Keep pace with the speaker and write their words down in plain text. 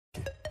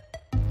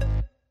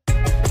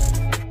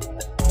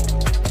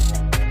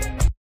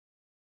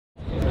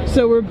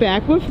So we're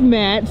back with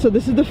Matt. So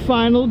this is the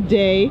final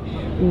day.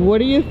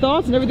 What are your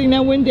thoughts on everything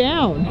that went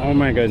down? Oh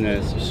my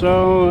goodness.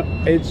 So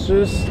it's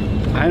just,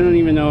 I don't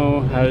even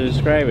know how to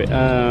describe it.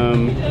 I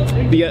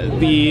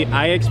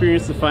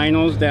experienced the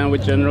finals down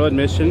with general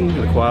admission.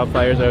 The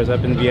qualifiers, I was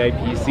up in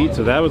VIP seat,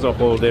 so that was a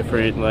whole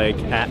different like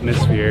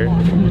atmosphere.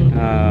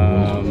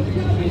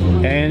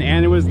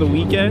 And it was the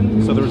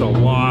weekend, so there was a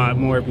lot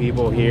more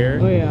people here.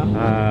 Oh yeah.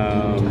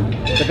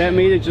 But that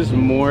made it just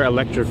more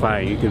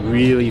electrifying. You could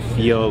really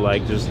feel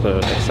like just the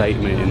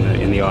excitement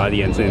in the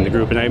audience and in the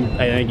group,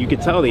 and you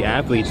could tell the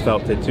athletes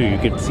felt it too. You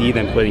could see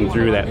them putting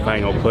through that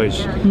final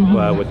push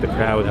with the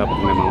crowd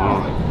helping them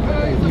along.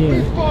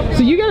 Yeah.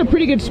 So you got a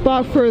pretty good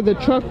spot for the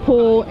truck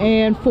pull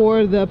and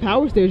for the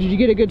power stairs. Did you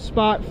get a good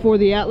spot for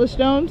the Atlas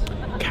stones?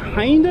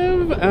 Kind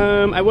of.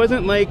 I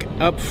wasn't like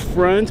up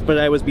front, but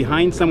I was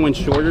behind someone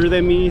shorter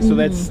than me, so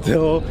that's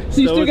still.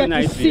 So you still got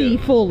to see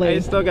fully. I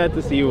still got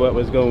to see what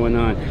was going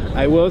on.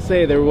 I will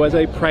say there was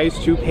a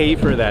price to pay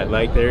for that.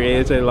 Like there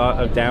is a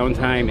lot of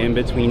downtime in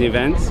between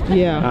events.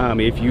 Yeah.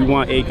 If you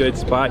want a good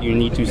spot, you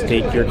need to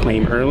stake your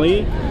claim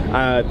early.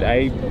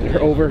 I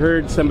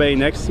overheard somebody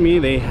next to me.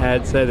 They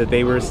had said that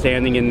they were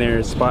standing in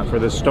their spot for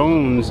the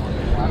stones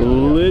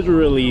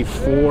literally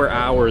 4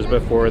 hours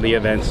before the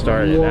event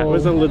started. Whoa. That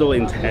was a little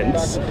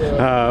intense.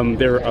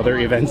 There were other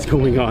events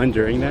going on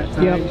during that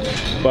time. Yep.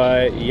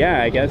 But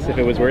yeah, I guess if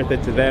it was worth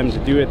it to them to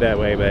do it that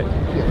way. But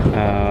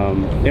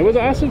it was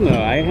awesome though.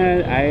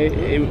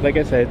 Like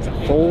I said, it's a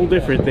whole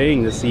different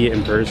thing to see it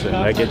in person.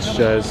 Like it's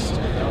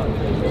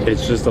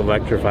just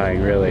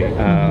electrifying, really.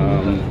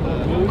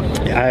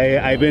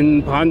 I've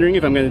been pondering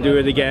if I'm going to do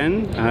it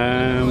again.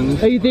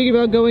 Are you thinking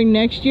about going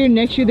next year?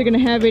 Next year they're going to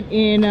have it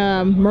in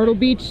Myrtle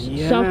Beach,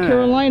 South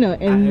Carolina,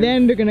 and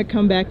then they're going to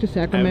come back to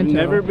Sacramento. I've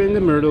never been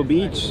to Myrtle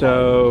Beach,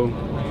 so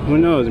who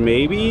knows?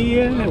 Maybe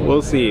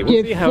we'll see.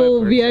 We'll see how full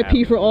it works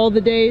VIP out. for all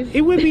the days.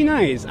 It would be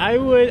nice. I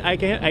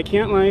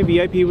can't lie.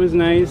 VIP was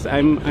nice.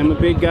 I'm a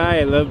big guy.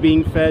 I love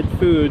being fed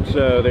food,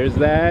 so there's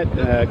that.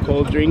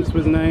 Cold drinks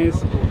was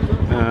nice.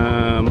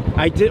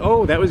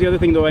 That was the other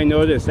thing though I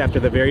noticed after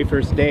the very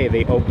first day.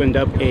 They opened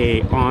up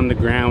a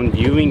on-the-ground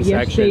viewing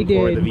section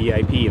for the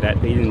VIP.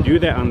 That they didn't do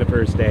that on the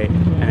first day.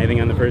 And I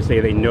think on the first day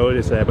they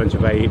noticed that a bunch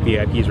of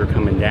VIPs were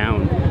coming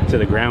down to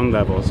the ground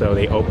level. So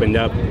they opened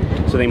up,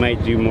 so they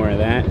might do more of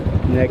that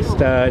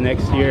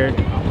next year.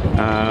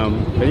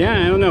 But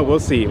yeah, I don't know. We'll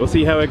see. We'll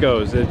see how it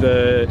goes.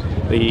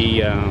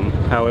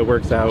 How it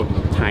works out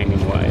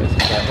timing-wise.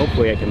 But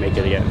hopefully I can make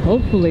it again.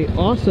 Hopefully.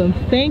 Awesome.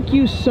 Thank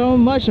you so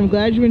much. I'm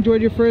glad you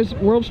enjoyed your first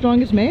World's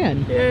Strongest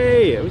Man.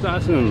 Yay! It was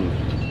awesome.